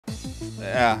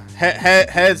Yeah.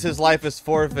 Heads, his life is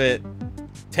forfeit.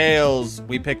 Tails,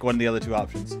 we pick one of the other two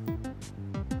options.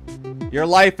 Your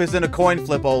life is in a coin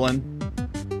flip, Olin.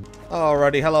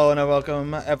 Alrighty, hello and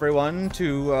welcome everyone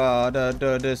to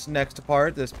this next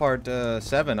part, this part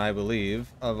 7, I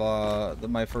believe, of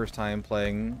my first time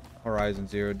playing Horizon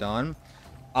Zero Dawn.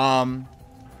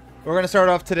 We're gonna start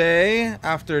off today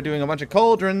after doing a bunch of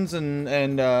cauldrons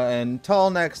and tall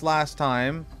necks last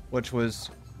time, which was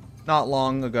not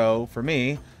long ago for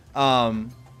me.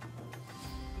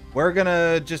 We're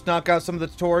gonna just knock out some of the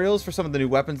tutorials for some of the new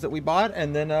weapons that we bought,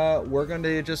 and then we're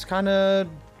gonna just kind of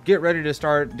get ready to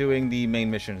start doing the main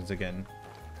missions again.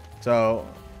 So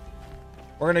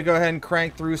we're gonna go ahead and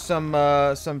crank through some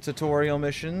tutorial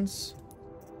missions,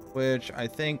 which I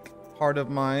think part of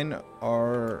mine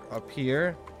are up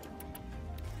here.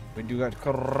 We do got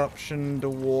Corruption to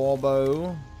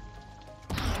Warbow.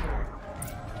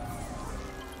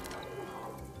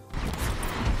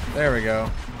 There we go.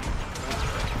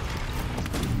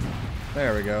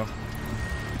 There we go.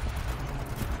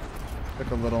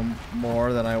 Took a little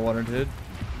more than I wanted.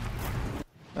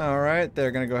 Alright,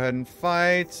 they're gonna go ahead and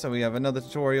fight. So we have another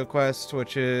tutorial quest,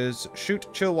 which is shoot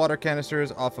chill water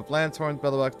canisters off of Lancehorns,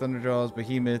 Bellowbacks, Thunderjaws,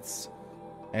 Behemoths,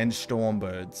 and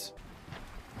Stormbirds.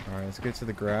 Alright, let's get to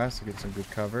the grass to get some good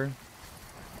cover.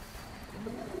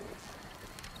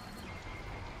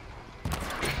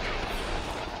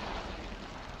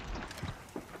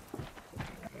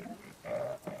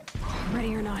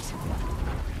 Ready or not.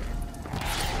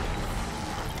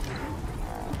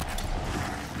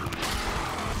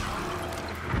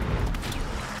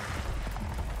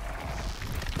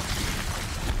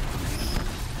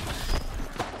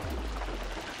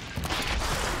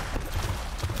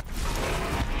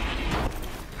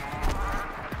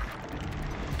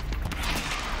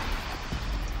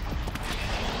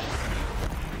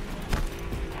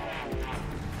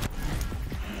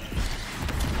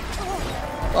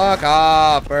 Fuck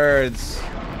off, birds.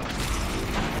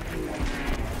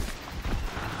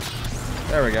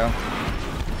 There we go.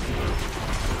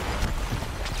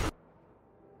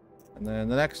 And then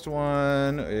the next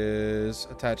one is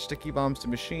attach sticky bombs to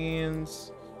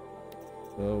machines.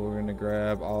 So we're gonna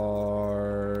grab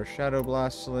our Shadow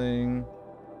Blast Sling.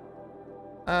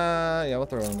 Yeah, we'll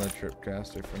throw in the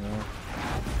Tripcaster for now.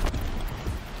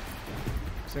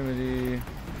 Proximity.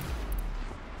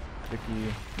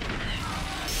 Sticky.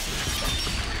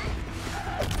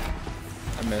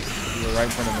 I missed. You were right in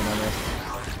front of me, I missed.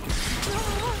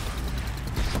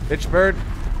 Bitch bird.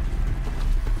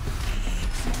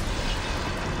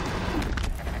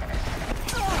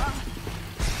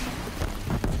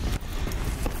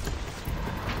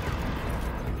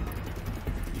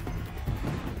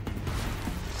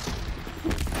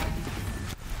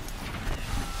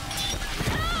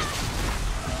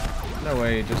 No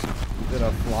way, he just did a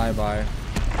flyby.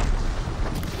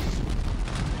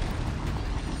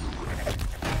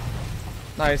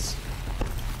 Nice.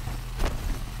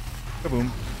 Kaboom.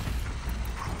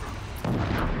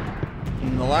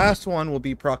 And the last one will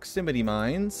be proximity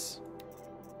mines,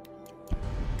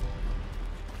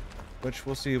 which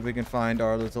we'll see if we can find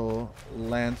our little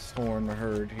Lancehorn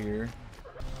herd here.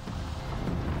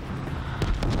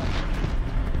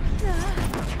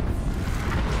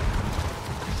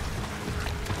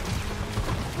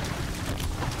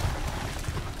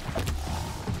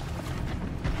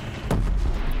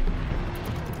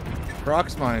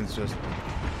 Prox mines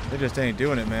they just ain't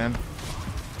doing it, man.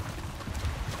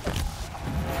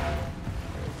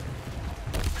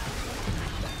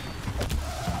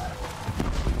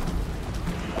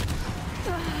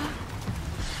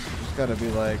 Just gotta be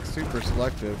like super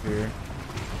selective here.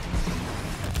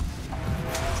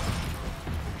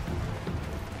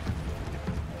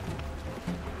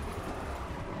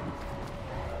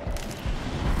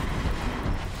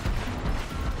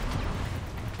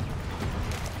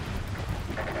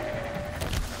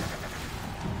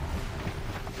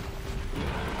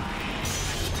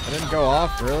 I didn't go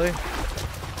off, really?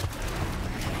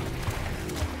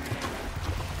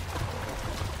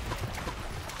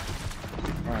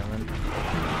 Alright, man.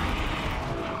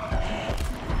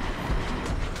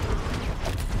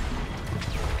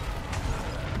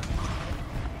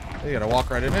 You gotta walk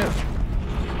right in it.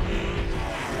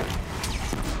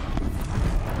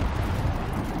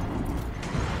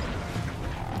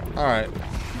 Alright.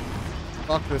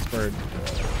 Fuck this bird.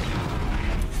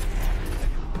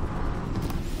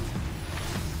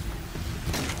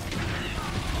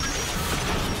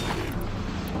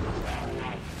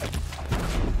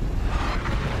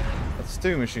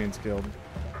 Two machines killed.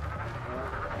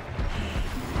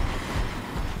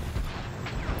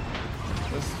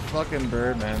 This fucking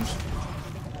bird, man.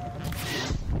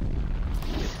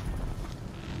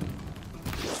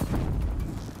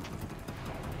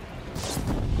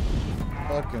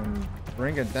 fucking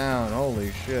bring it down.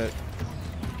 Holy shit.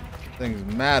 Thing's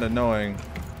mad annoying.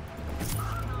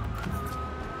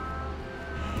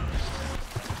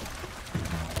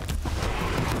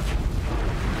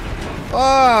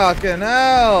 Fucking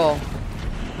hell!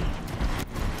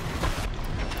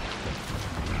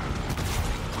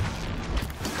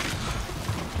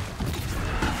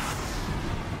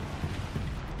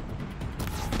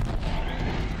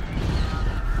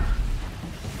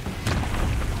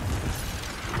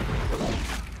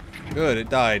 Good, it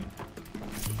died.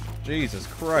 Jesus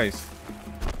Christ.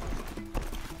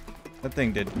 That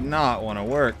thing did not want to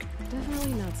work.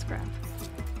 Definitely not scrap.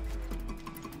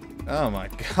 Oh my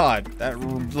god, that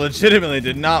legitimately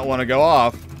did not want to go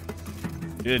off.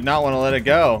 You did not want to let it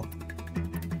go.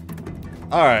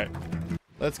 Alright,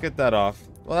 let's get that off.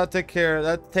 Well,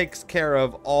 that takes care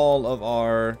of all of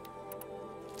our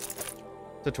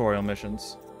tutorial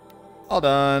missions. All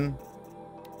done.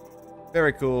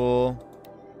 Very cool.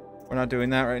 We're not doing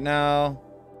that right now.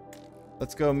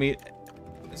 Let's go meet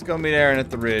Aaron at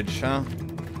the ridge, huh?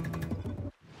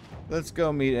 Let's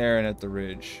go meet Aaron at the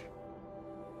ridge.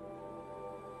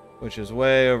 Which is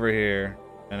way over here.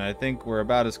 And I think we're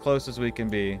about as close as we can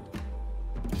be.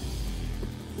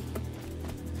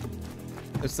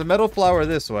 It's the metal flower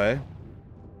this way.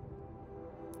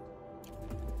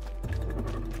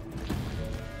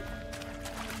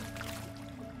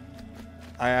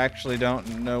 I actually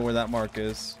don't know where that mark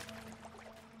is.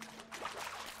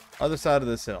 Other side of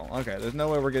this hill. Okay, there's no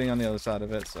way we're getting on the other side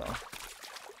of it, so.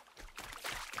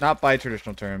 Not by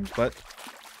traditional terms, but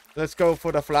let's go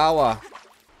for the flower.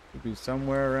 Could be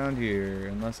somewhere around here,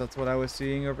 unless that's what I was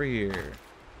seeing over here.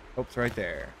 Oh, it's right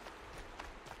there.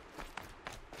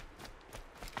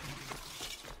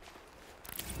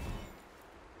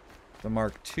 The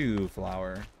Mark II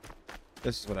flower.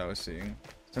 This is what I was seeing.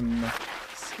 Some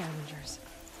Scavengers.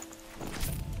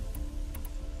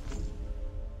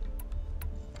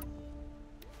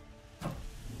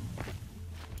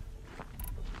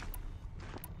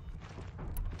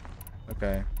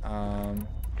 Okay.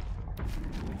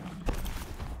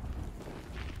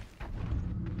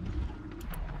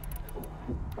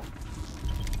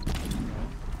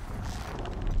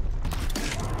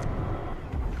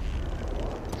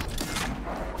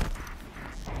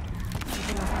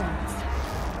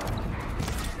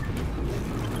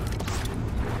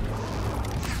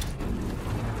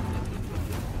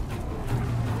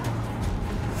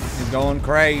 He's going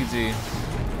crazy.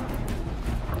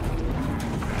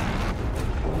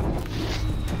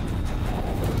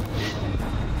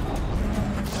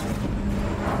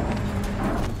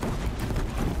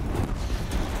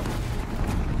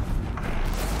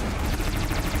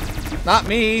 Not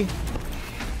me.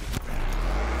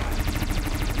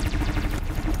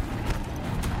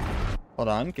 Hold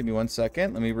on, give me 1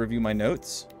 second. Let me review my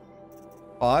notes.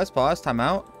 Pause, time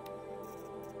out.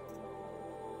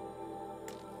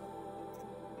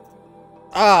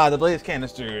 Ah, the blaze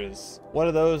canisters. What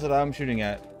are those that I'm shooting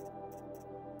at?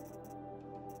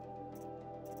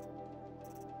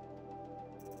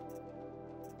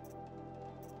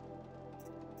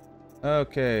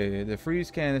 Okay, the freeze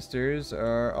canisters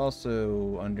are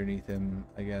also underneath him,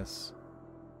 I guess.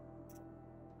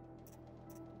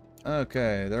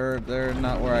 Okay, they're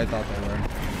not where I thought they were.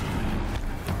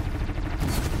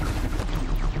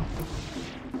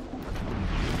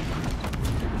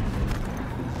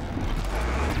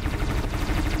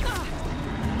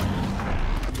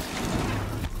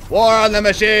 War on the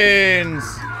machines!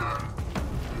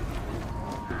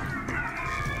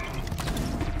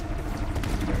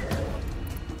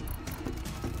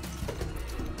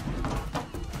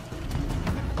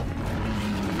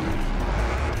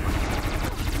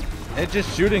 It's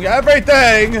just shooting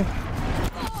everything!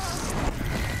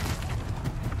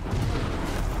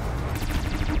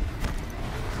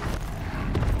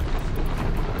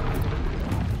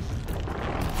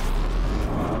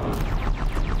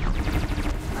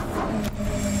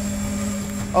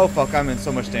 Oh fuck, I'm in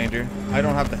so much danger. I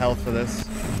don't have the health for this.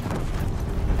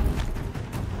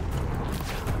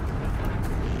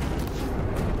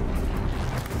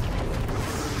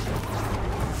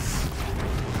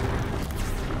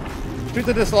 Shoot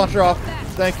the disc launcher off.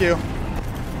 Thank you.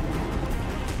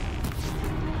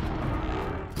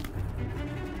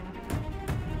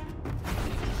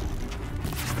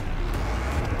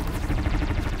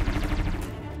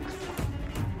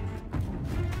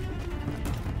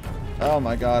 Oh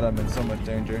my god, I'm in so much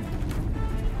danger.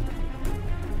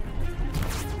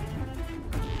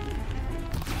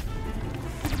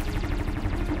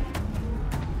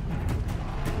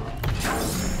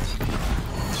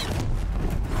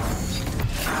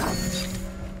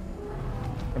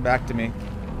 Come back to me.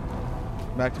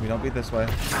 Come back to me. Don't be this way.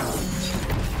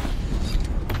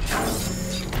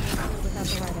 Without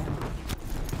the right ammo.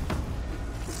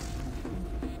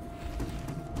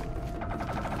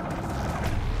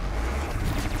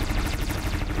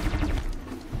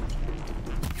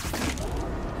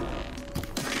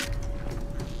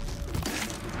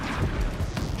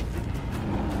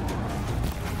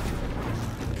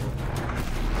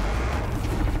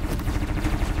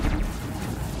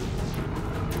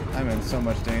 I'm in so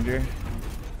much danger.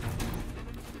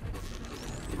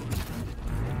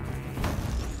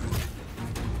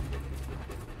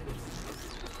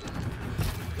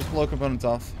 Just blow components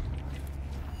off.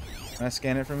 Can I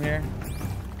scan it from here?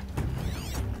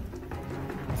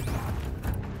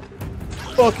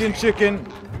 Fucking chicken!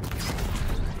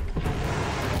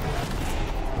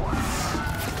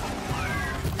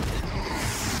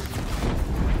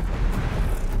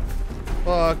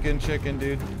 Fucking chicken,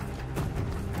 dude.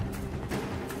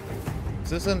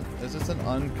 Is this an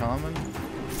uncommon?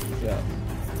 Yeah.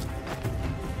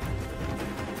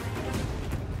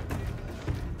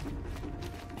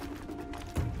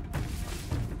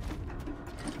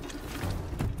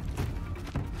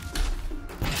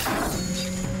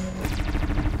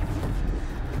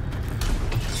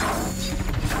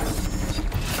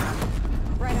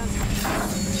 Right on top.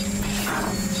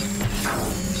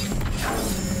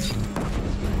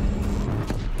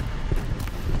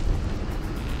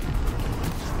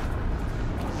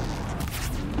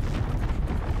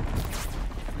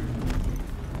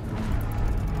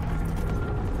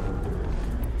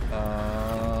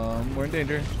 We're in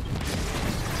danger.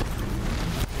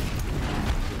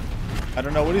 I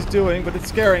don't know what he's doing, but it's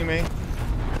scaring me.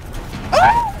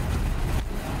 Ah!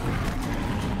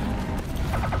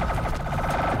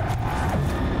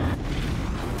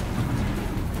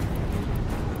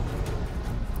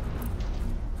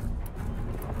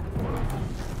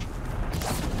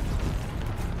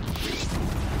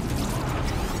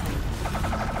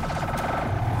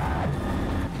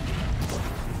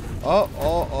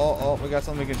 Oh, we got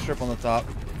something we can strip on the top.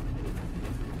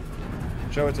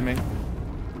 Show it to me.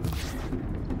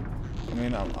 I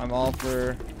mean, I'm all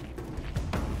for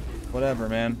whatever,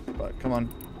 man. But come on.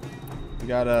 You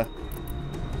gotta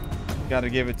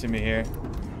give it to me here.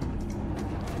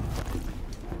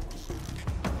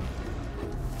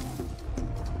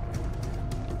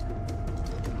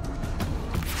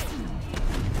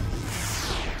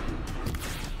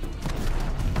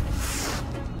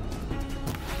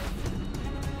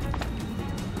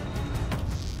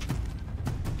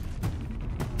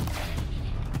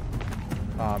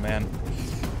 Oh, man.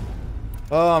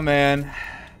 Oh, man.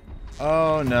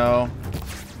 Oh, no.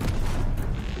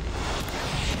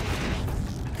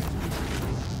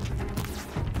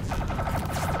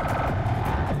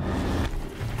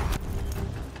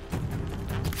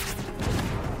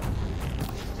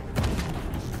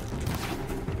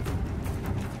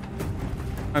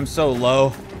 I'm so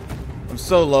low. I'm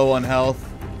so low on health.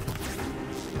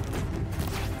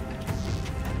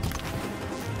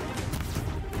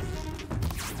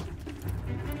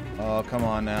 Oh, come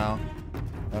on now.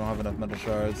 I don't have enough metal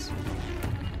shards.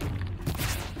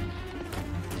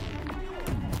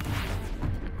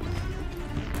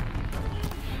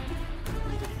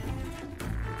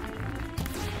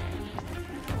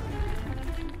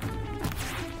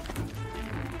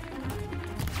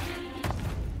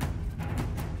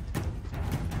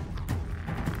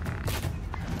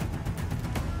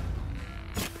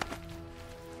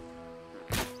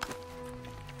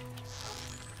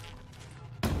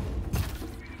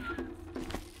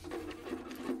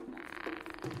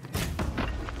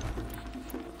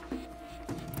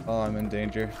 Oh, I'm in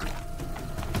danger.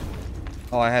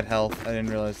 Oh, I had health. I didn't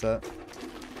realize that.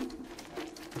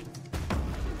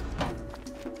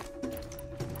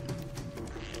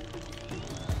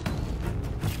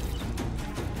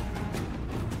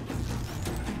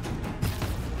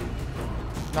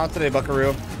 Not today,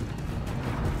 buckaroo.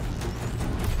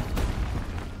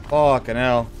 Fucking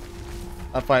hell.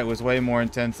 That fight was way more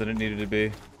intense than it needed to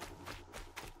be.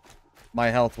 My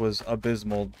health was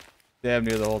abysmal. Damn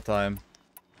near the whole time.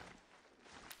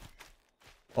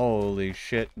 Holy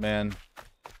shit, man.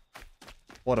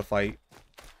 What a fight.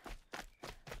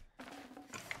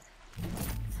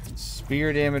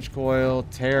 Spear damage coil,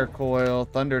 tear coil,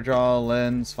 thunderjaw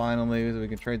lens, finally. We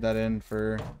can trade that in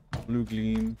for blue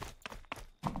gleam.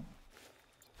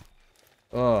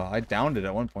 Oh, I downed it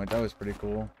at one point. That was pretty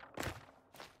cool.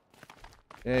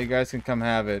 Yeah, you guys can come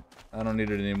have it. I don't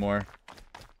need it anymore.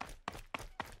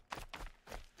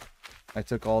 I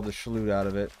took all the schloot out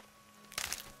of it.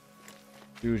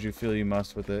 Do as you feel you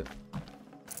must with it.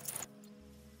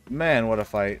 Man, what a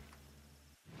fight.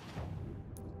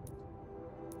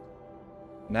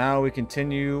 Now we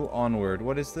continue onward.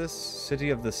 What is this? City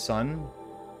of the Sun?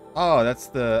 Oh, that's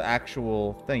the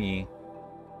actual thingy.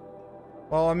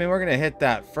 Well, I mean, we're gonna hit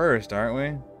that first, aren't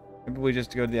we? Maybe we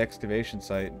just go to the excavation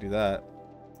site and do that.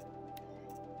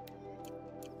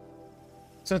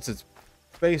 Since it's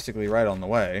basically right on the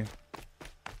way.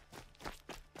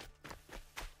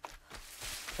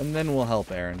 And then we'll help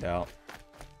Erend out.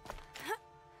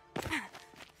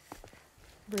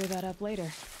 Brew that up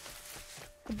later.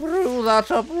 Brew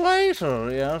that up later,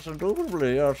 yes,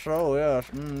 indubitably, yes, so, yes,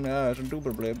 yes,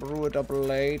 indubitably, brew it up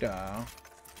later.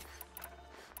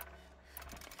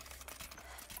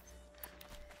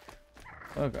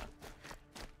 Okay.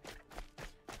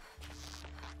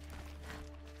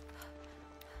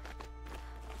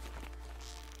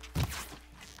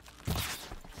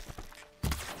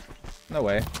 No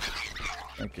way.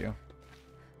 Thank you.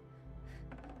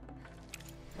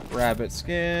 Rabbit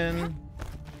skin.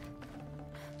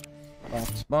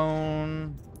 Fox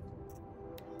bone.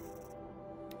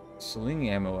 Sling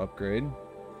ammo upgrade.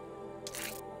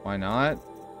 Why not?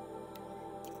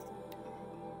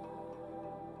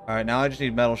 Alright, now I just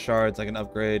need metal shards. I can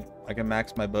upgrade. I can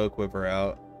max my bow quiver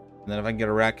out. And then if I can get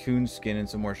a raccoon skin and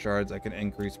some more shards, I can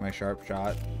increase my sharp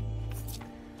shot.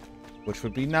 Which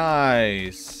would be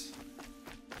nice.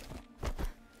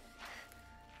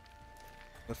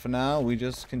 But for now, we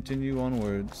just continue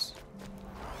onwards.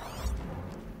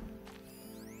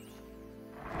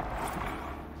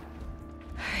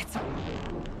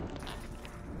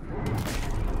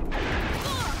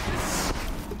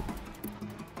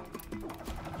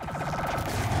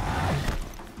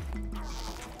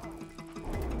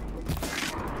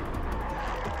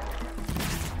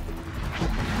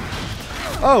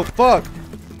 Oh fuck!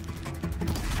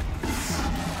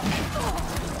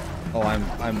 Oh, I'm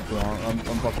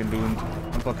fucking doomed.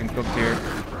 I'm fucking cooked here.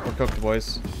 We're cooked,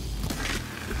 boys.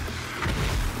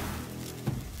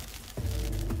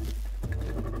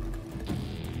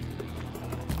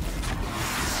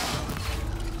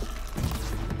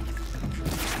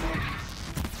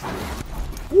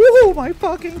 Woo! My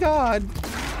fucking god!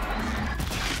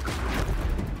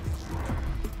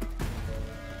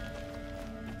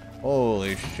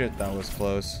 Holy shit, that was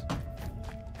close.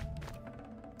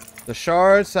 The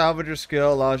shard salvager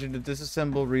skill allows you to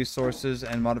disassemble resources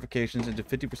and modifications into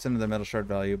 50% of their metal shard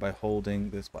value by holding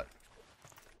this button.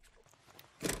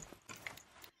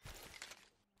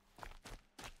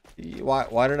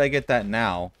 Why did I get that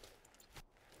now?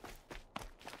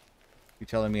 You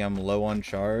telling me I'm low on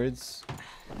shards?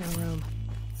 No room.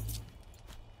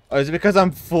 Oh, is it because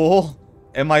I'm full?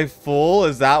 Am I full?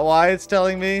 Is that why it's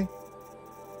telling me?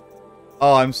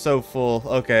 Oh, I'm so full.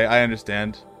 Okay, I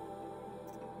understand.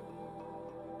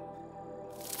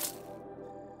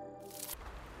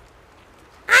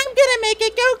 I'm gonna make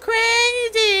it go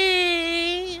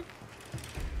crazy!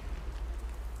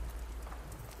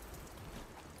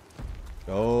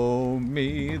 Show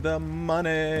me the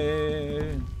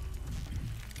money.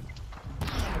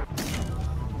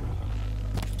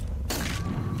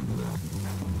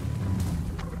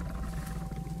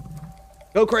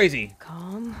 Go crazy.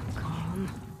 Calm, calm.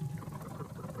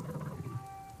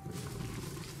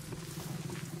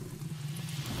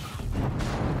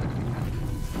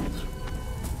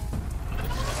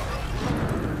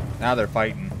 Now they're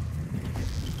fighting.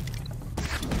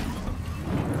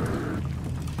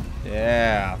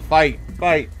 Yeah, fight,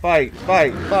 fight, fight,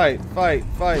 fight, fight, fight,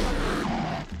 fight.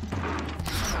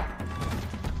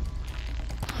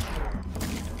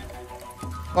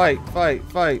 Fight, fight,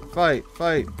 fight, fight,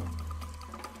 fight.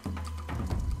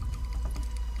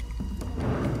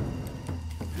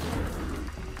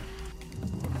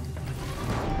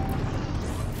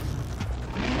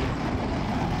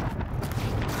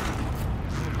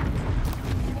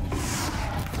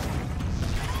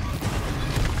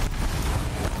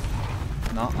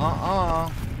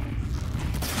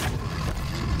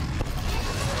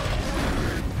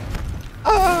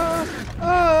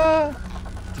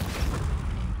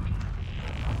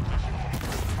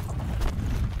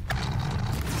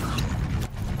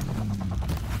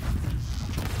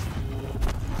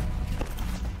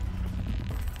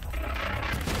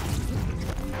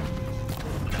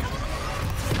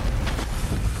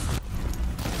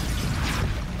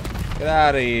 Get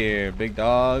out of here, big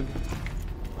dog.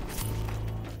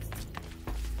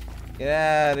 Get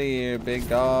out of here, big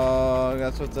dog.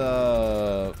 That's what's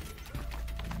up.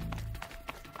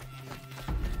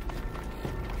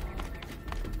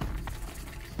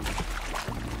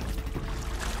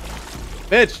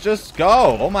 Bitch, just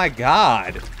go. Oh my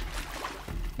god.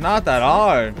 Not that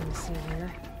hard. Let me see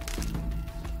here.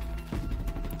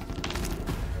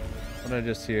 What did I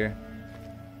just hear?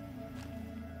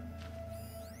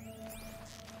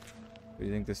 What do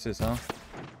you think this is, huh?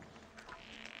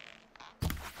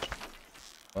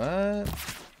 What?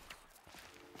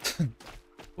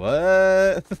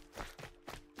 What?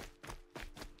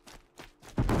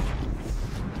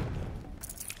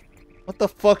 What the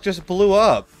fuck just blew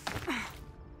up?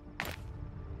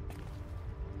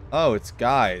 Oh, it's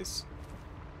guys.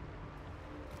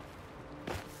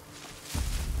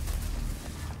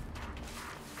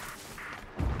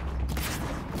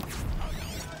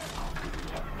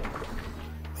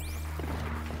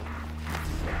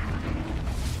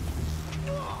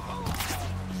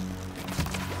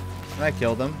 I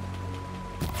killed him.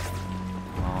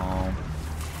 Oh.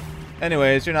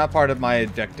 Anyways, you're not part of my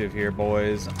objective here,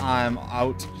 boys. I'm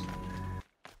out.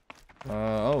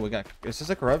 Oh, we got... Is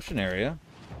this a corruption area?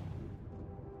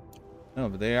 No,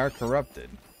 but they are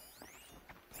corrupted.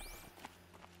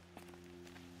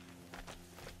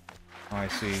 Oh, I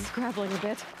see. Scrabbling a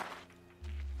bit.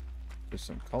 There's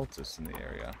some cultists in the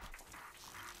area.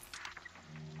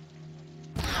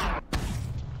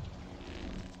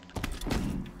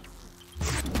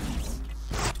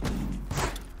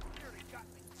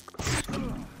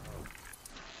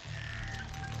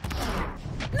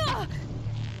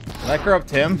 Did I corrupt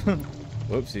him?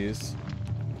 Whoopsies.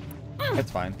 That's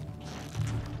fine.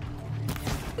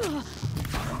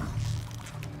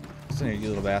 Listen here, you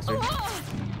little bastard.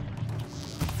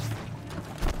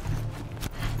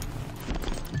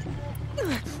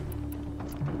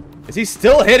 Is he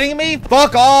still hitting me?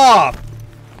 Fuck off!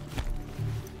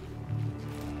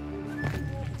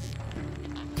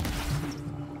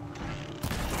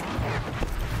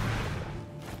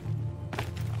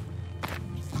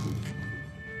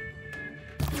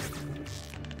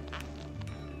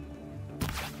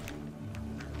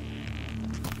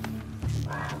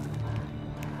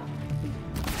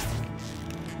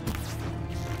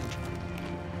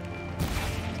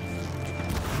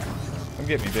 Come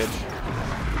get me, bitch.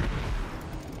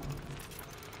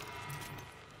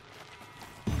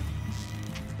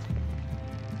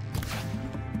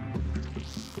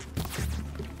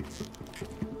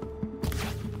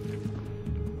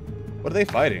 What are they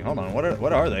fighting? Hold on.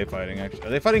 What are they fighting actually? Are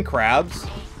they fighting crabs?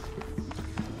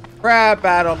 Crab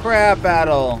battle, crab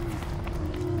battle.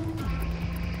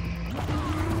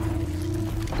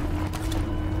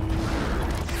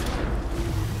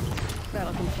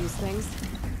 That'll confuse things.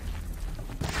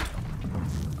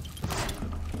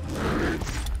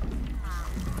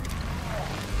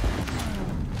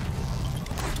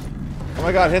 Oh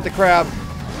my god, hit the crab.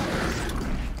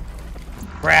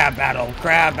 Crab battle,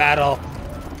 crab battle.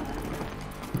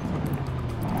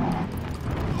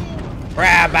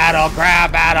 Crab battle,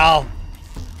 crab battle.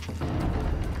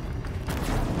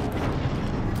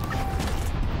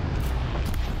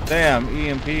 Damn,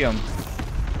 EMP him.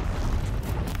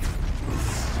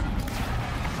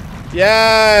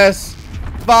 Yes!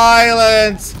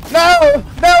 Violence! No!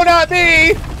 No, not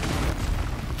me!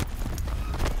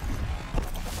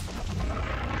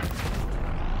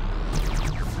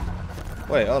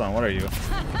 Wait, hold on, what are you?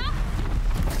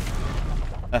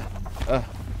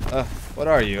 What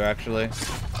are you, actually?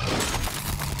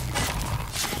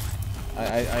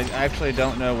 I actually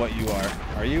don't know what you are.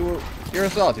 Are you... You're a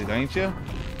sawtooth, ain't you?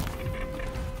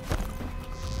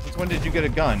 Since when did you get a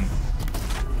gun?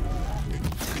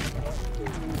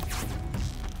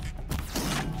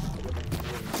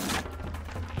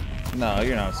 No,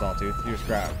 you're not a sawtooth. You're a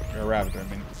scrap. You're a rabbit, I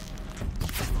mean.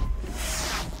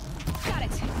 Got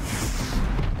it.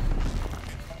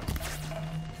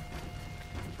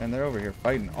 And they're over here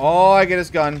fighting. Oh, I get his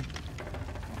gun.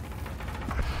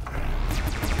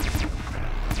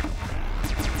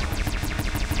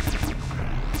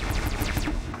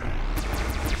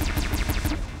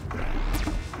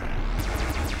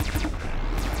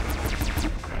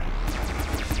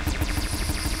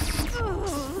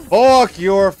 Fuck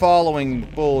your following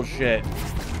bullshit.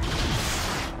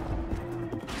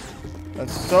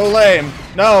 That's so lame.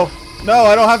 No, no,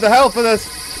 I don't have the health for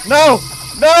this. No,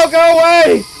 no, go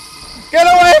away! Get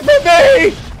away from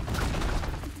me!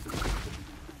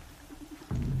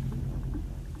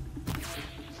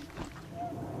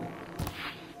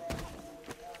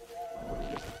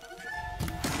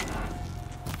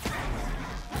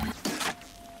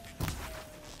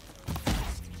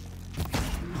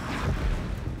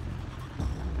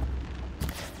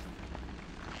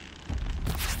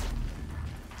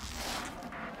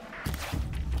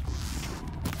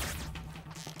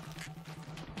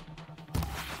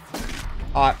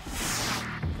 Hot.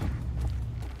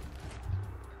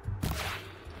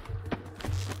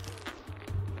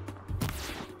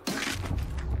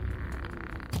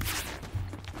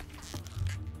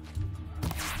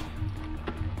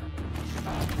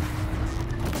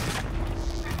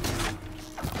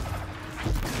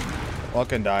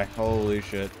 Fucking die. Holy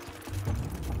shit.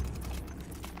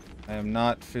 I am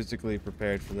not physically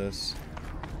prepared for this.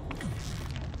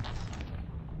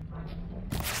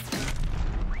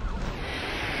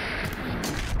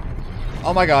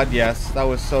 Oh my god, yes. That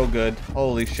was so good.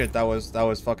 Holy shit, that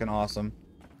was fucking awesome.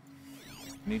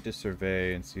 Need to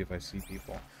survey and see if I see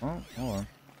people. Oh, hold on.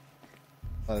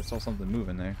 Oh, I saw something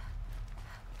moving there.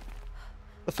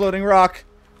 The floating rock!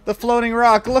 The floating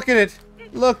rock! Look at it!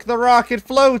 Look, the rock, it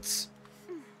floats!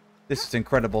 This is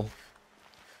incredible.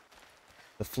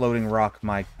 The floating rock,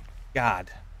 my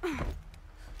god. Oh,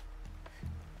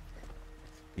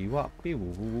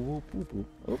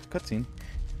 cutscene.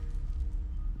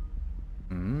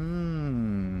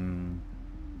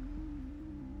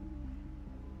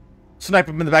 Snipe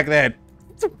him in the back of the head.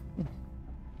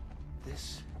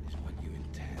 This is what you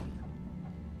intend.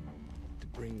 To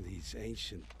bring these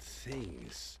ancient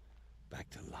things back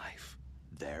to life.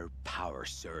 Their power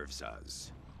serves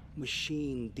us.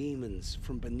 Machine demons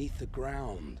from beneath the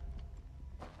ground.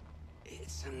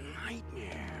 It's a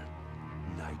nightmare.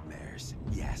 Nightmares.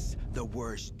 Yes, the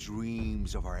worst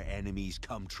dreams of our enemies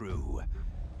come true.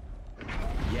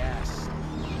 Yes,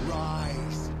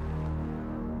 rise.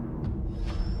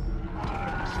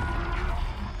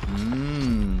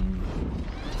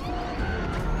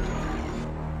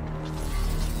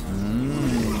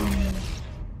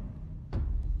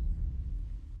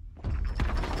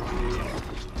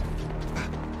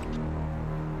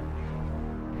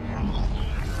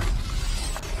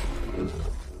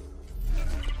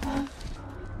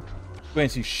 We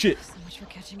ain't see shit. So much for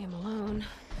catching him alone.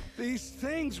 These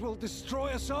things will destroy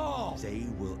us all. They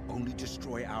will only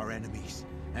destroy our enemies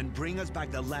and bring us back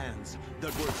the lands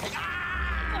that were taken.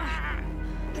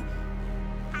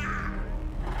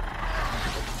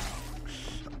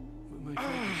 My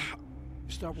focus.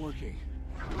 Stop working.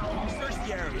 Search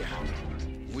the area.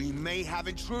 We may have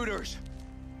intruders.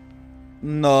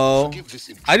 No. Forgive this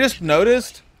I just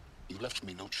noticed. You left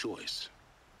me no choice.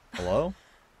 Hello?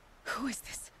 Who is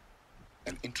this?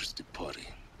 An interested party.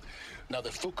 Now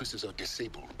their focuses are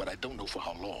disabled, but I don't know for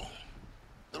how long.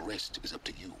 The rest is up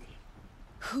to you.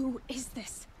 Who is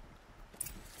this?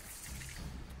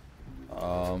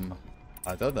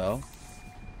 I don't know.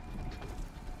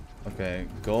 Okay,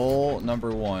 goal number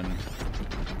 1.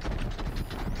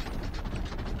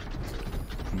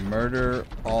 Murder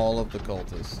all of the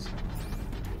cultists.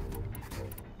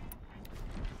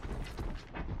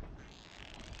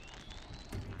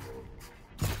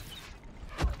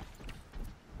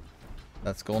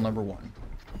 That's goal number 1.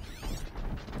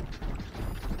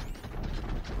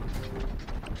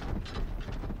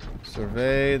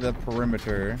 Survey the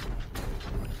perimeter.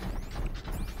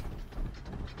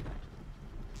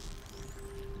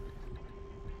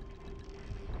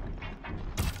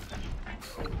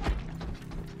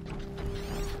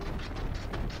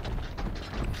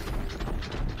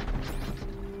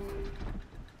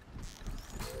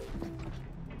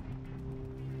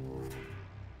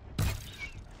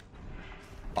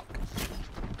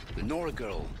 The Nora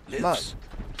girl lives.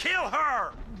 Kill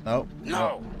her! Nope.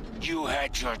 No, you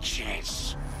had your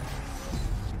chance.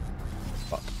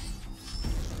 Fuck.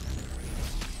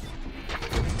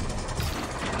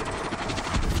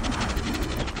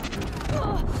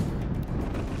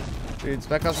 Dude,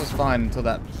 Spec Ops was fine until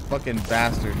that fucking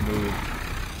bastard moved.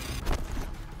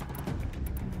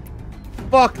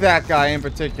 Fuck that guy in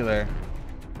particular.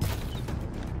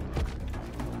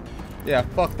 Yeah,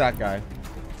 fuck that guy.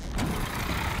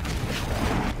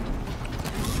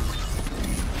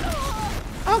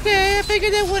 Okay, I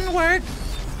figured it wouldn't work.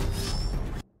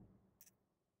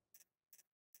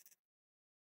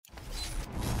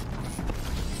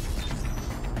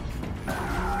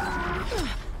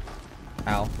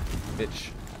 Ow,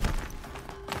 bitch.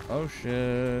 Oh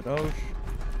shit,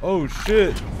 oh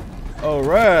shit. Oh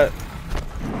rat.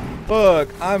 Fuck,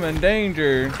 I'm in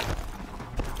danger.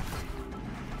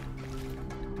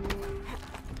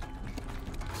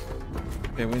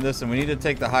 Okay, listen, we need to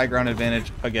take the high ground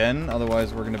advantage again,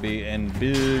 otherwise we're gonna be in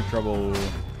big trouble.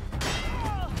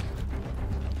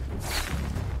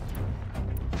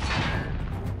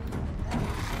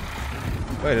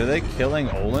 Wait, are they killing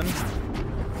Olin?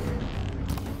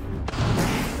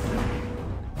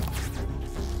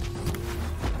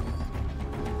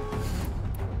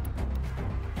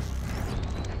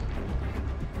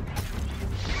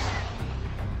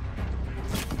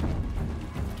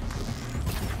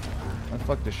 I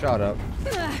fucked a shot up.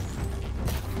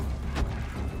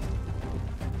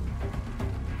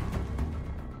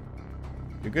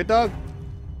 You good, dog?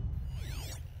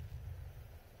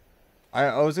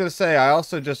 I was gonna say, I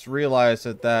also just realized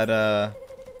that that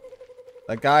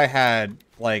guy had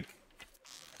like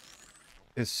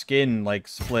his skin like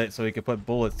split so he could put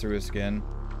bullets through his skin.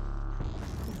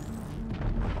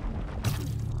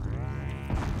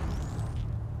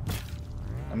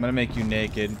 I'm gonna make you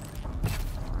naked.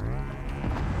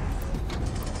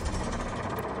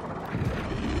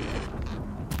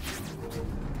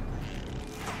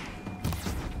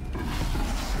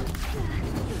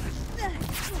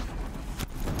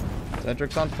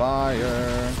 Cedric's on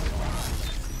fire.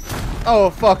 Oh,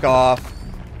 fuck off.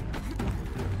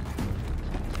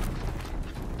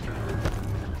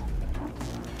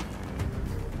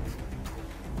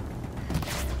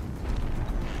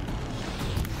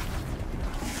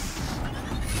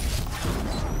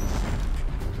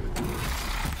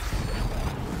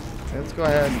 Let's go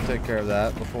ahead and take care of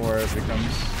that before it becomes...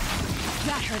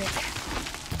 That hurt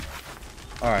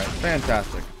it. Alright,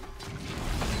 fantastic.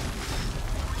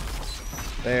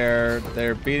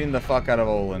 They're beating the fuck out of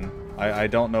Olin. I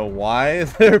don't know why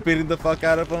they're beating the fuck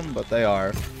out of him, but they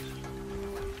are.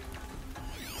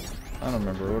 I don't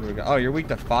remember. What do we got? Oh, you're weak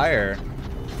to fire.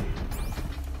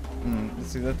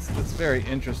 See, that's very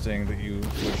interesting that you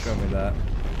would show me that.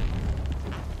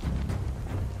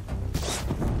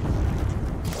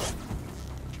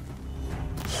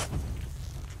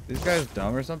 These guys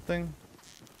dumb or something?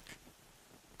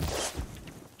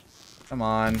 Come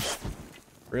on.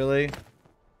 Really?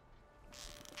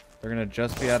 They're gonna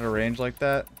just be out of range like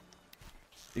that?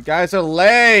 You guys are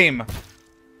lame!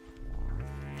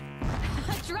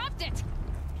 I dropped it.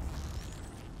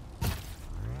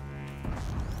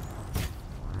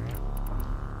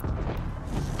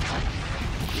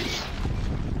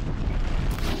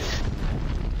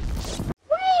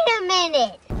 Wait a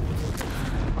minute!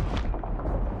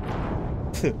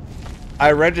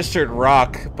 I registered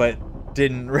rock, but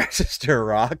didn't register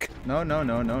rock. No, no,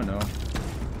 no, no, no.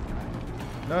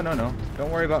 No, no, no.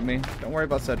 Don't worry about me. Don't worry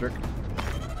about Cedric.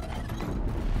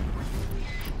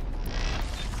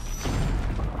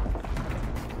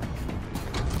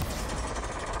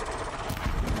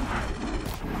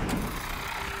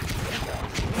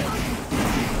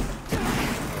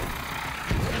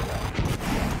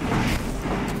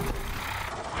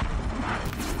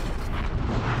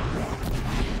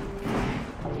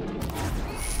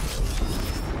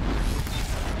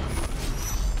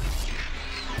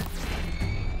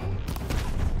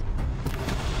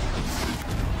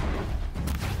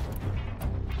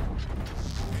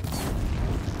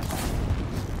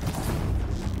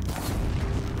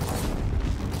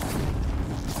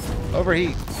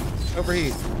 Overheat.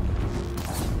 Overheat.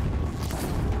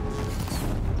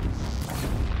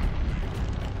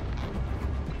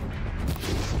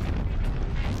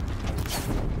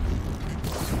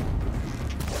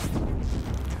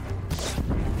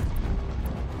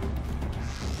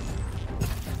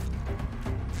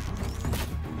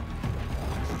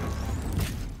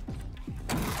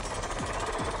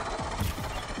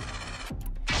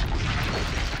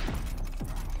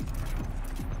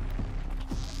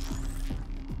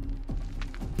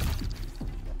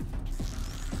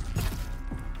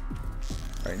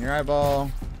 Right in your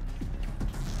eyeball.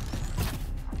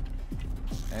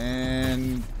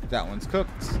 And that one's cooked.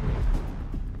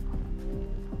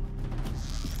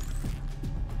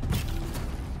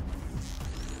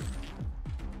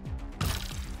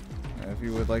 If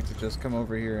you would like to just come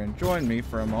over here and join me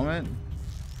for a moment.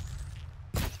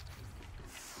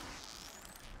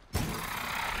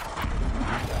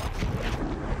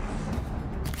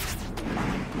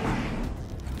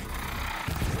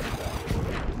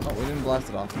 Oh, we didn't blast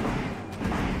it off.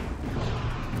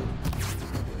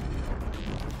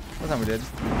 What time we did?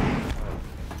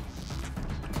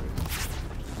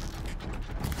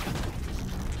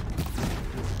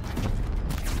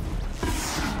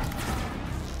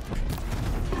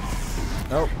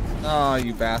 Nope. Oh,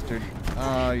 you bastard.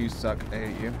 Oh, you suck. I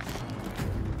hate you.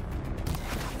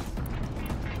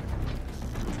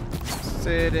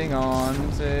 Sitting on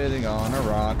a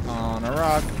rock, on a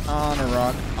rock, on a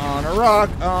rock, on a rock,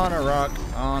 on a rock,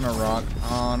 on a rock,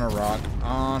 on a rock,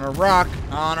 on a rock,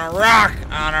 on a rock,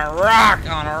 on a rock,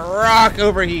 on a rock,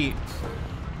 overheat.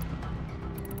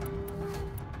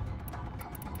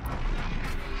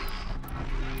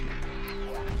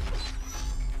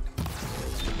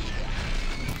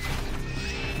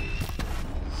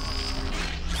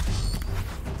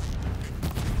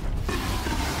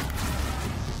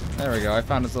 There we go, I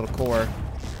found his little core.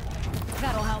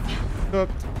 That'll help.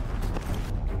 Cooked.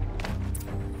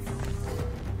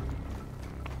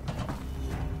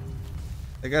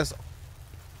 I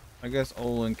guess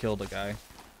Olin killed a guy.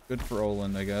 Good for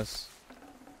Olin, I guess.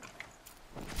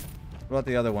 What about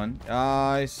the other one?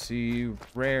 I see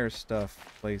rare stuff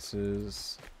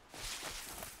places.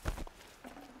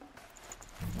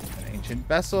 An ancient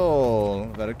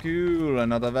vessel. Very cool.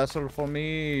 Another vessel for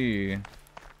me.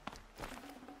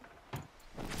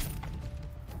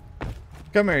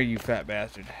 Come here, you fat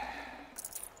bastard.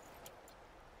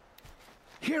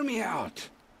 Hear me out.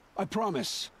 I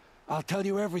promise. I'll tell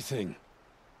you everything.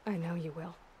 I know you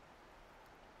will.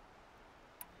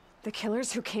 The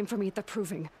killers who came for me at the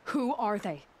Proving, who are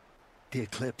they? The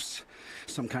Eclipse.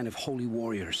 Some kind of holy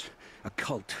warriors. A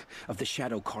cult of the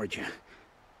Shadow Carja.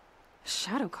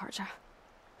 Shadow Carja?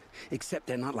 Except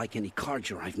they're not like any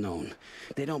Carja I've known.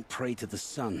 They don't pray to the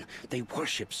sun. They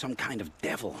worship some kind of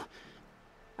devil.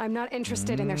 I'm not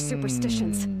interested in their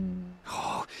superstitions.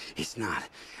 Oh, it's not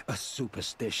a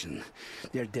superstition.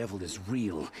 Their devil is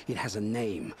real. It has a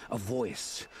name, a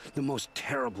voice. The most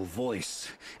terrible voice.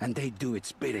 And they do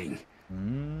its bidding.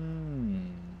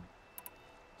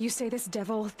 You say this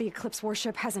devil the Eclipse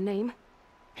worship has a name?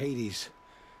 Hades.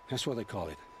 That's what they call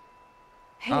it.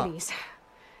 Hades.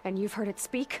 And you've heard it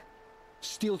speak?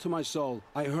 Steel to my soul.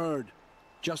 I heard.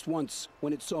 Just once,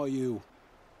 when it saw you.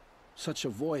 Such a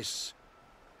voice.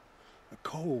 A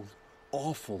cold,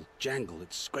 awful jangle.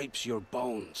 It scrapes your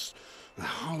bones. It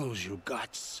hollows your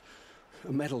guts.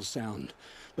 A metal sound,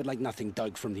 but like nothing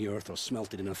dug from the earth or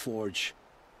smelted in a forge.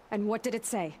 And what did it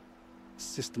say?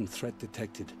 System threat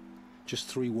detected. Just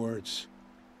 3 words.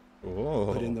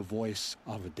 Oh. But in the voice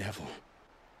of a devil.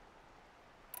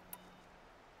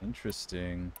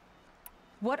 Interesting.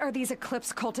 What are these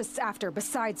Eclipse cultists after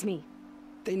besides me?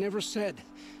 They never said.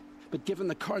 But given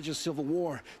the Carja civil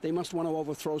war, they must want to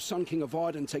overthrow Sun King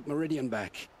Avad and take Meridian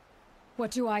back.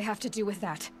 What do I have to do with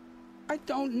that? I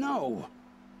don't know.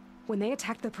 When they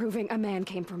attacked the Proving, a man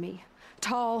came for me.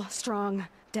 Tall, strong,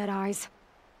 dead eyes.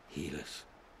 Helis,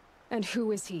 And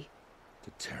who is he?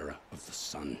 the terror of the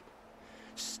sun.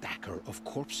 Stacker of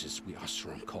corpses, we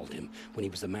Oseram called him, when he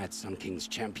was the Mad Sun King's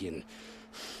champion.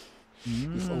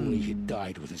 If only he'd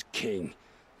died with his king.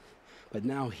 But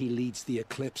now he leads the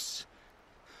Eclipse.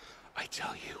 I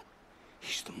tell you,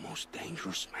 he's the most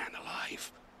dangerous man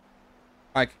alive.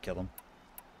 I could kill him.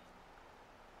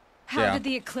 How did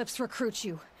the Eclipse recruit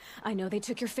you? I know they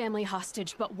took your family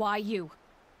hostage, but why you?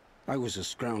 I was a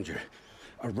scrounger,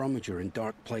 a rummager in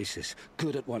dark places,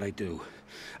 good at what I do.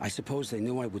 I suppose they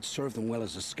knew I would serve them well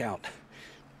as a scout.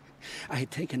 I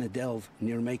had taken a delve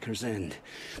near Maker's End.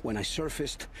 When I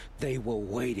surfaced, they were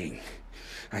waiting.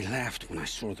 I laughed when I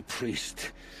saw the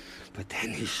priest. But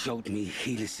then he showed me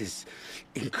Helis's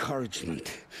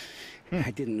encouragement.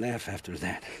 I didn't laugh after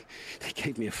that. They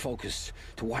gave me a focus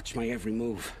to watch my every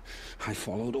move. I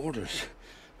followed orders.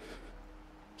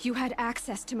 You had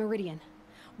access to Meridian.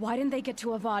 Why didn't they get to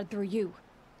Avad through you?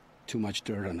 Too much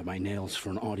dirt under my nails for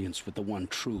an audience with the one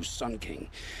true Sun King.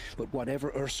 But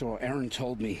whatever Ursa or Aaron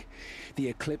told me, the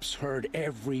Eclipse heard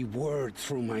every word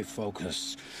through my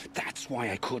focus. That's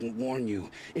why I couldn't warn you.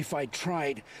 If I'd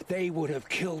tried, they would have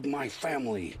killed my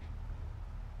family.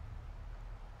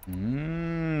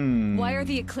 Why are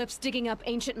the Eclipse digging up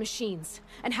ancient machines?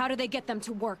 And how do they get them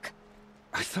to work?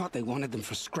 I thought they wanted them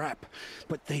for scrap,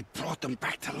 but they brought them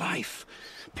back to life.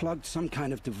 Plugged some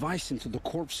kind of device into the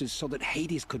corpses so that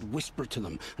Hades could whisper to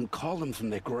them and call them from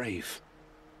their grave.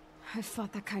 I've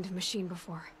fought that kind of machine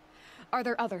before. Are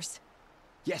there others?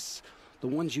 Yes, the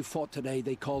ones you fought today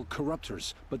they called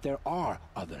corruptors, but there are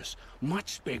others,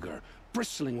 much bigger,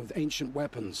 bristling with ancient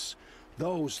weapons.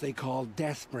 Those they call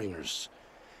Deathbringers.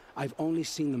 I've only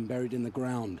seen them buried in the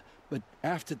ground, but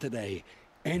after today,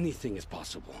 anything is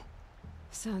possible.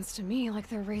 Sounds to me like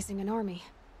they're raising an army.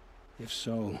 If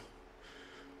so,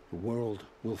 the world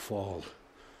will fall.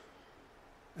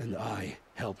 And I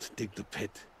helped dig the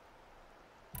pit.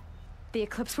 The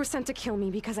Eclipse were sent to kill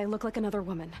me because I look like another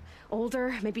woman.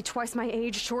 Older, maybe twice my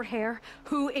age, short hair.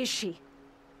 Who is she?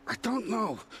 I don't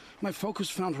know. My focus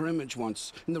found her image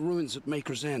once, in the ruins at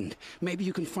Maker's End. Maybe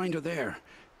you can find her there.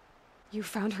 You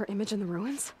found her image in the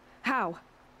ruins? How?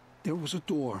 There was a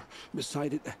door.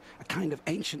 Beside it, a kind of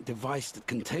ancient device that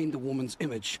contained the woman's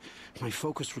image. My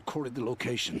focus recorded the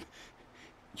location.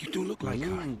 You do look like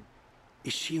her.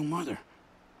 Is she your mother?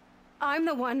 I'm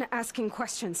the one asking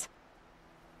questions.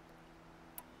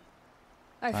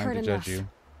 I've heard enough. Judge you.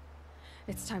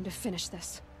 It's time to finish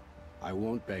this. I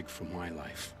won't beg for my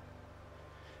life.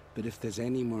 But if there's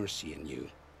any mercy in you,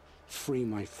 free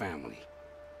my family.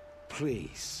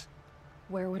 Please.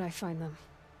 Where would I find them?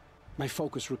 My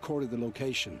focus recorded the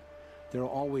location. There are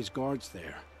always guards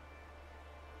there.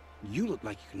 You look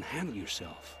like you can handle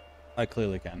yourself. I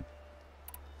clearly can.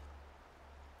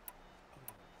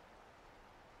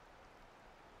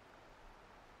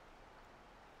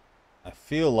 I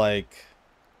feel like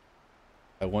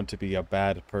I want to be a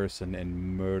bad person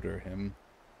and murder him.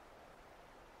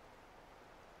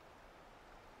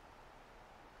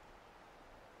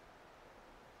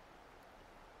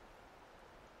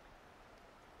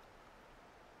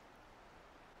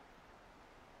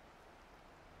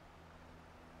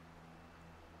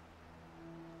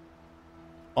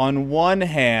 On one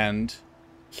hand,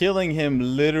 killing him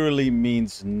literally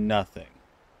means nothing.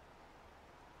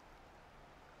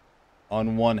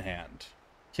 On one hand,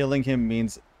 killing him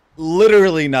means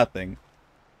literally nothing.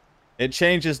 It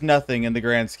changes nothing in the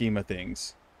grand scheme of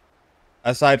things.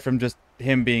 Aside from just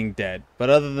him being dead. But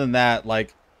other than that,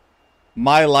 like,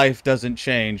 my life doesn't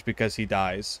change because he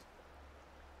dies.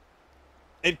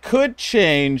 It could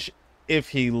change if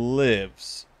he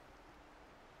lives.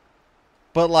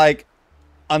 But, like,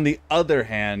 on the other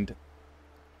hand,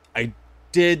 I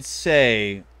did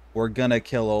say we're gonna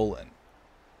kill Olin.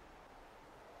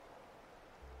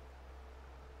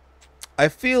 I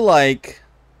feel like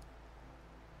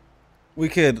we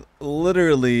could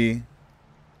literally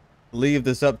leave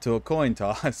this up to a coin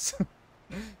toss.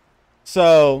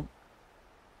 So,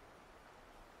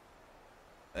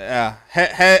 yeah,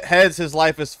 heads, his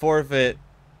life is forfeit.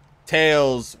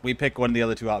 Tails, we pick one of the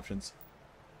other two options.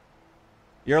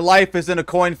 Your life is in a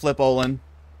coin flip, Olin.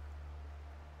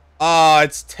 Oh,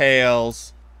 it's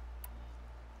tails.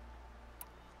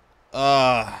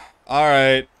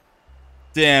 Alright.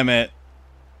 Damn it.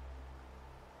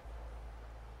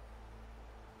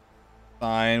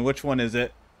 Fine, which one is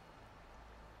it?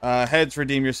 Heads,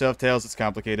 redeem yourself. Tails, it's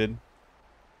complicated.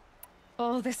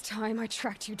 All this time I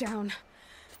tracked you down.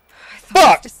 I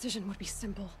thought this decision would be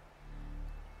simple.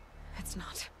 It's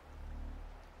not.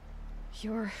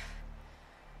 Your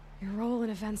role in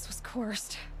events was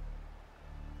coerced.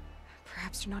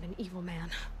 Perhaps you're not an evil man.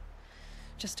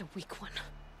 Just a weak one.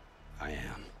 I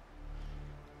am.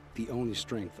 The only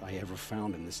strength I ever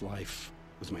found in this life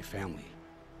was my family.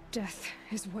 Death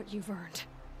is what you've earned.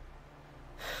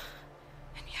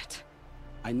 And yet...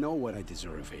 I know what I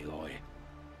deserve, Aloy.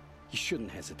 You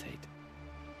shouldn't hesitate.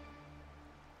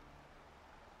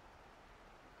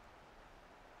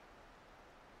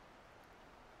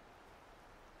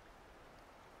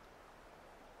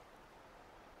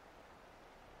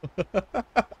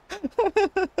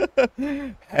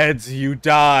 Heads, you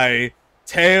die.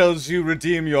 Tails, you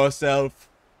redeem yourself.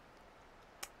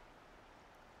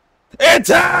 It's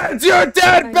Heads! You're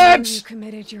dead, I bitch! know you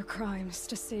committed your crimes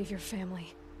to save your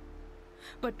family.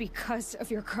 But because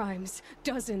of your crimes,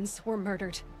 dozens were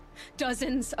murdered.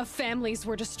 Dozens of families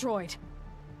were destroyed.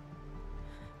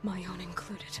 My own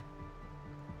included.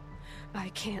 I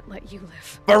can't let you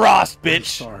live. Barras, I'm bitch!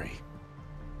 sorry.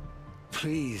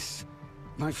 Please,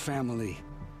 my family.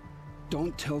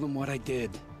 Don't tell them what I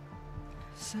did.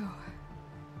 So...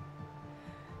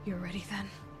 you're ready then?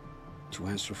 To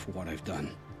answer for what I've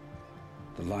done.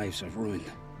 The lives I've ruined.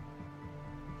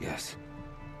 Yes,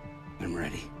 I'm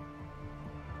ready.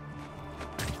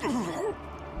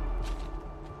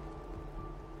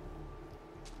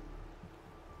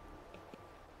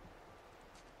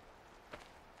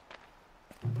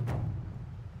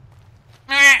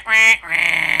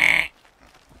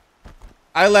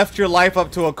 I left your life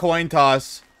up to a coin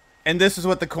toss, and this is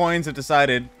what the coins have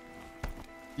decided.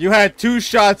 You had 2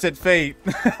 shots at fate,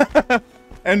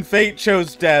 and fate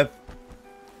chose death.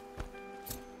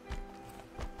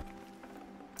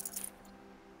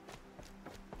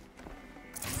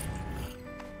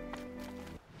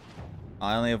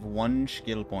 I only have 1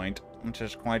 skill point, which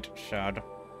is quite sad.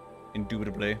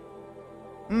 Indubitably.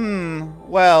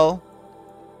 Well,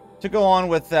 to go on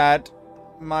with that,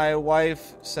 my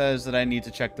wife says that I need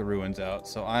to check the ruins out,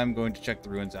 so I'm going to check the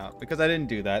ruins out, because I didn't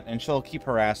do that, and she'll keep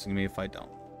harassing me if I don't.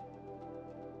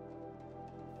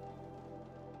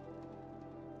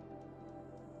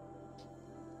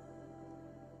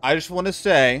 I just want to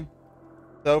say,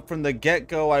 though from the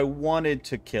get-go I wanted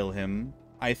to kill him,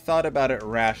 I thought about it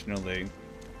rationally.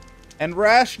 And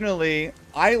rationally,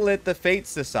 I let the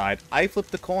fates decide. I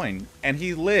flipped the coin, and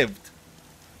he lived.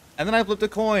 And then I flipped a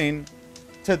coin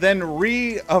to then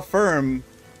reaffirm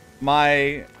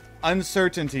my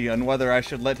uncertainty on whether I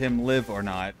should let him live or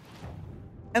not.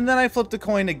 And then I flipped a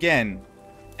coin again,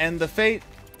 and the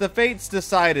fates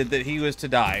decided that he was to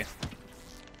die.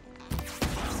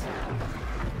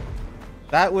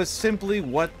 That was simply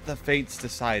what the fates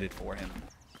decided for him.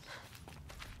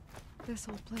 This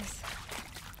old place.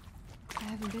 I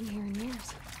haven't been here in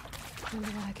years. Wonder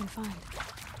what I can find.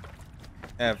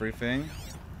 Everything.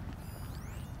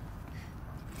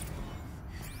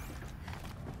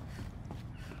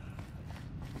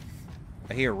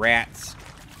 I hear rats.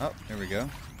 Oh, here we go.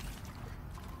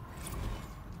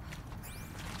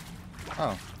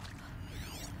 Oh.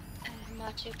 And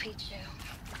Machu Picchu.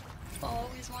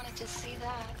 Always wanted to see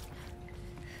that.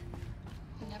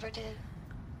 Never did.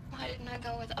 Why didn't I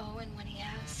go with Owen when he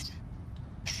asked?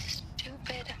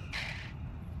 Stupid.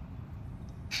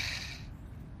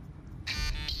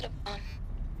 Should have gone.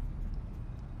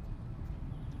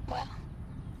 Well,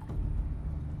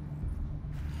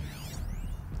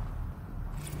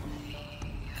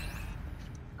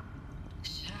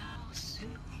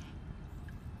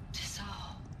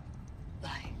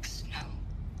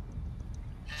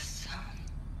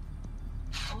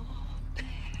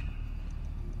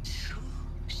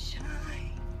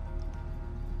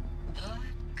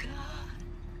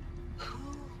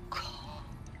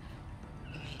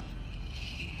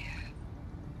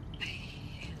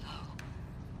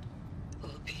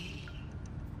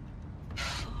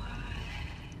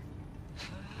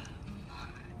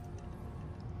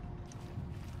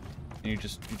 You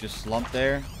just slumped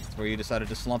there? That's where you decided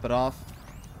to slump it off?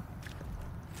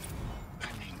 I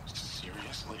mean,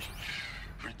 seriously?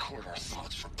 Record our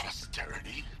thoughts for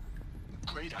posterity?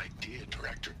 Great idea,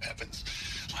 Director Evans.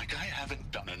 Like, I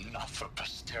haven't done enough for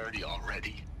posterity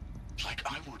already. Like,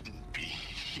 I wouldn't be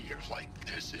here like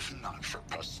this if not for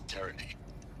posterity.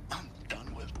 I'm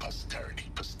done with posterity.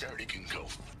 Posterity can go.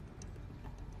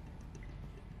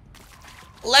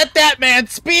 Let that man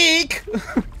speak!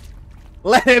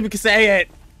 Let him say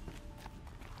it!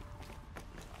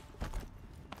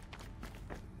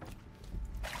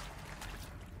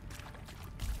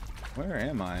 Where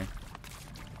am I?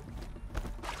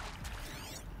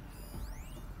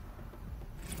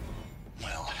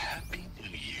 Well, happy New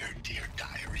Year, dear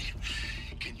diary.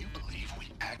 Can you believe we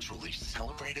actually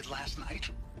celebrated last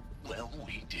night? Well,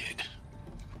 we did.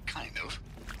 Kind of.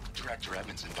 Director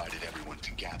Evans invited everyone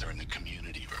to gather in the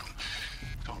community room.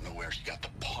 Don't know where she got the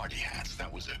party hats.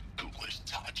 That was a ghoulish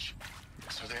touch.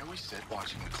 So there we sit,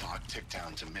 watching the clock tick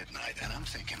down to midnight, and I'm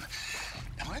thinking,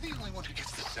 am I the only one who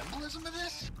gets the symbolism of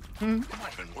this? It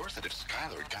might have been worth it if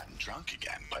Skylar had gotten drunk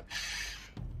again, but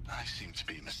I seem to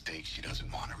be a mistake she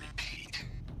doesn't want to repeat.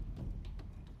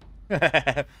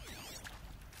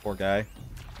 Poor guy.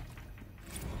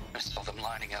 I saw them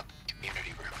lining up in the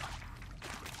community room.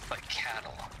 Like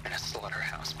cattle in a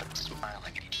slaughterhouse, but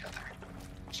smiling at each other.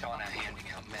 Shauna handing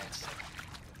out meds.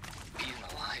 Being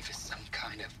alive is some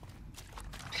kind of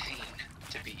pain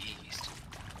to be eased.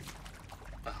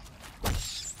 Well.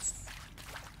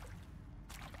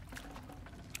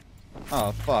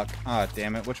 Oh, fuck. Ah, oh,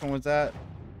 damn it. Which one was that?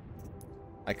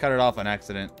 I cut it off on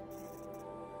accident.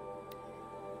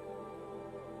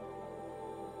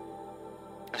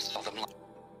 I saw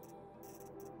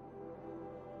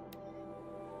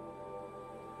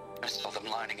them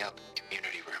lining up in the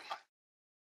community room.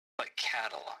 Like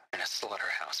cattle in a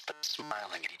slaughterhouse, but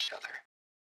smiling at each other.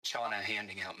 Shauna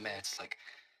handing out meds like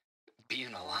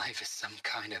being alive is some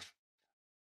kind of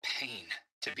pain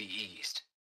to be eased.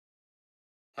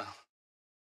 Well,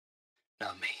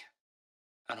 not me.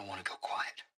 I don't want to go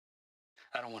quiet.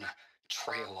 I don't want to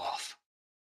trail off.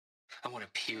 I want a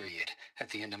period at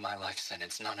the end of my life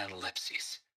sentence, not an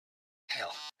ellipses.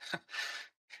 Hell,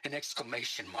 an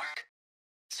exclamation mark.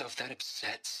 So if that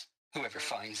upsets whoever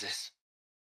finds this,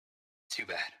 too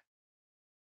bad.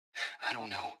 I don't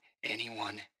know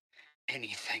anyone,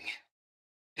 anything,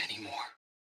 anymore.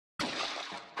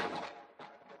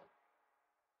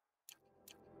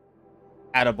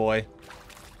 Attaboy.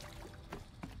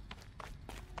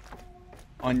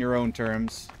 On your own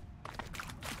terms.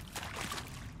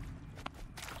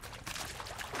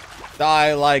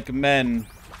 Die like men.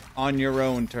 On your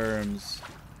own terms.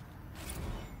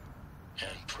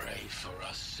 And pray for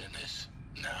us sinners,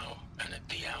 now and at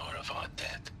the hour of our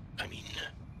death.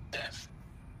 Death.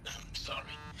 I'm sorry.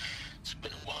 It's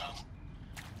been a while.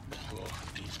 Oh,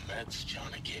 these meds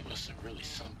Johnny gave us are really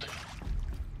something.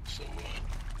 So,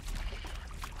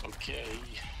 okay,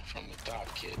 from the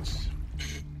top, kids.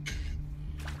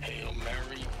 Hail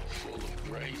Mary, full of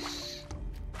grace.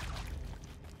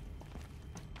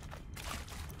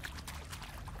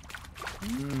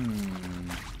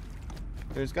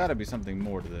 There's got to be something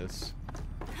more to this.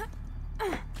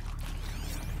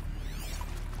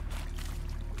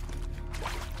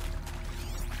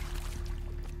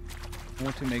 I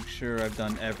want to make sure I've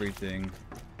done everything.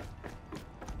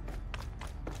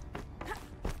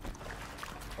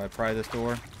 If I pry this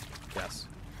door? Yes.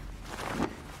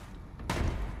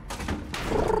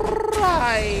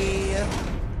 Pry!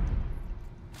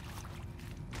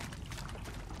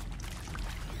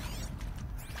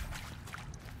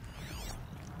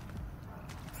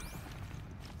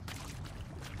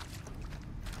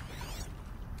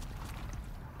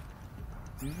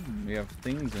 We have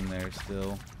things in there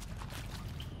still.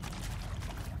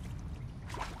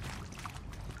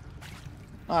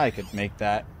 I could make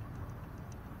that.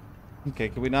 Okay,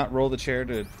 can we not roll the chair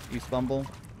to East Bumble?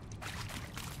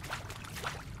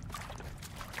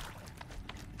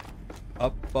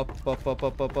 Up, up, up, up,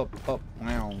 up, up, up, up.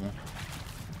 Wow.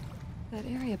 That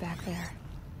area back there.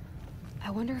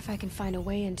 I wonder if I can find a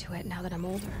way into it now that I'm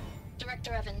older.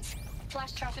 Director Evans,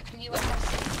 flash traffic from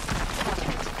USFC.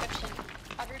 Document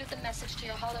encryption. I've routed the message to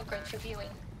your hologram for viewing.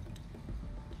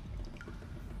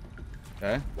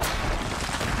 Okay.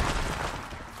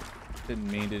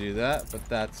 Didn't mean to do that, but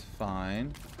that's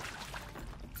fine.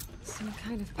 Some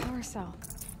kind of power cell.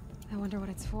 I wonder what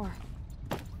it's for.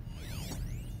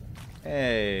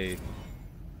 Hey.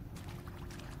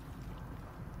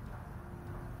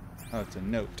 Oh, it's a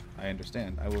note. I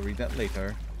understand. I will read that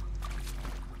later.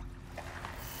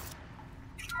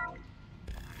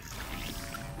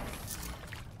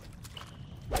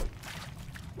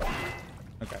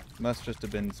 Okay, must just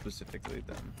have been specifically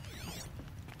them.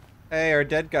 Hey, our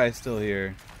dead guy's still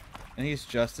here. And he's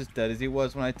just as dead as he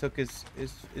was when I took his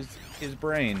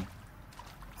brain.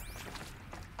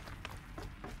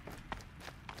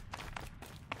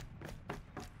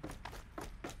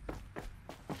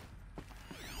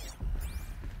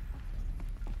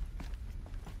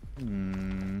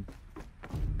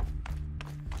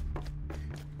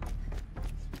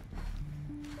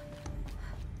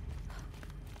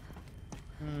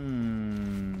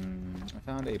 I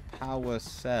found a power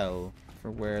cell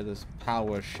for where this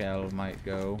power shell might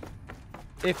go.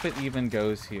 If it even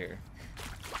goes here.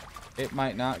 It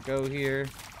might not go here.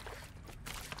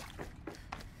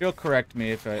 You'll correct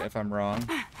me if I'm wrong.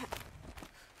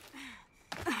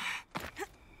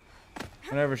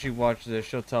 Whenever she watches this,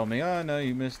 she'll tell me, oh no,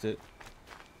 you missed it.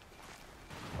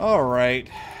 Alright.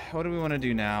 What do we want to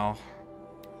do now?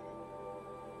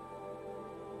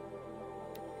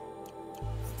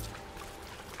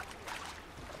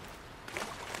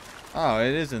 Oh,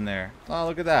 it is in there. Oh,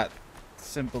 look at that.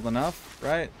 Simple enough,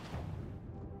 right?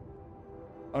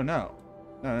 Oh, no.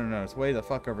 No. It's way the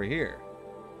fuck over here.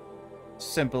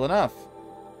 Simple enough.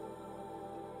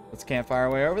 Let's campfire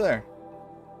our way over there.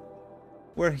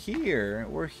 We're here.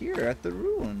 We're here at the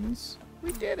ruins.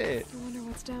 We did it. I wonder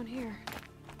what's down here.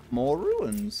 More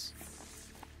ruins.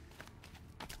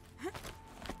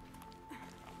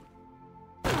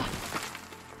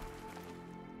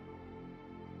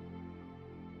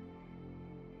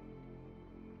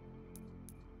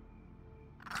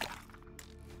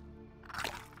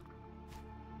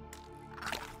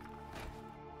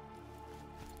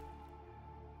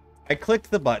 I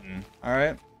clicked the button,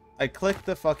 alright? I clicked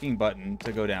the fucking button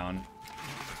to go down.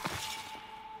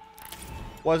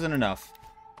 Wasn't enough.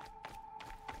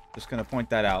 Just gonna point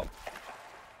that out.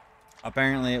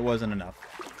 Apparently it wasn't enough.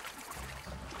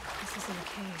 This isn't a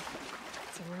cave.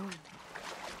 It's a ruin.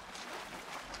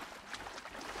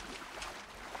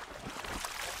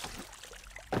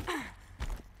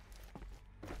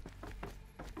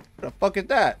 What the fuck is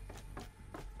that?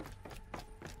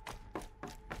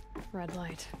 Red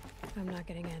light. I'm not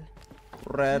getting in.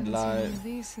 Red Haven't seen light. one of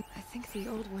these. I think the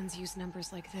old ones use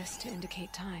numbers like this to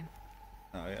indicate time.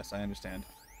 Oh, yes, I understand.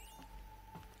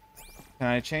 Can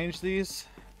I change these?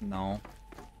 No.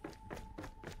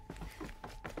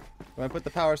 Do I put the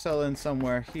power cell in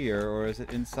somewhere here, or is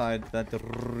it inside that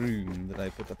room that I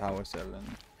put the power cell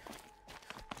in?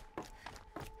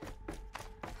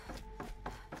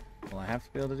 Well, I have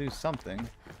to be able to do something.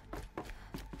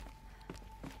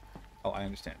 Oh, I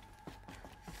understand.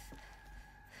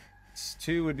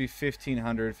 2 would be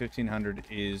 1500. 1500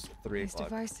 is 3 These o'clock.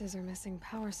 devices are missing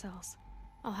power cells.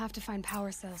 I'll have to find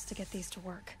power cells to get these to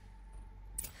work.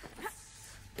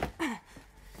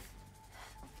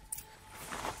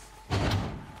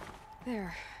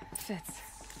 There. Fits.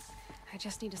 I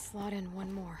just need to slot in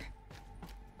one more.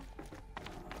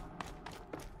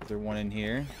 Is there one in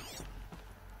here?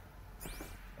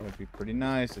 That would be pretty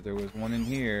nice if there was one in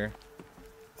here.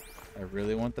 I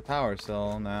really want the power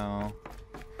cell now.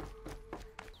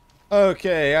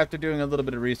 Okay, after doing a little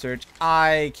bit of research,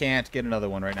 I can't get another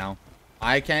one right now.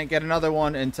 I can't get another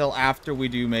one until after we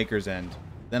do Maker's End.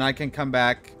 Then I can come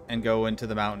back and go into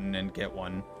the mountain and get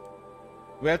one.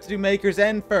 We have to do Maker's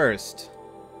End first.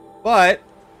 But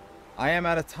I am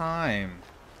out of time.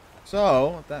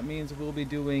 So that means we'll be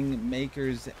doing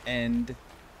Maker's End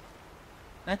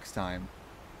next time.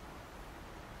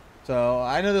 So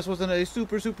I know this wasn't a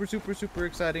super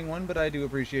exciting one, but I do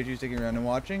appreciate you sticking around and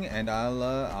watching, and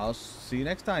I'll see you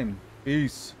next time.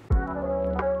 Peace.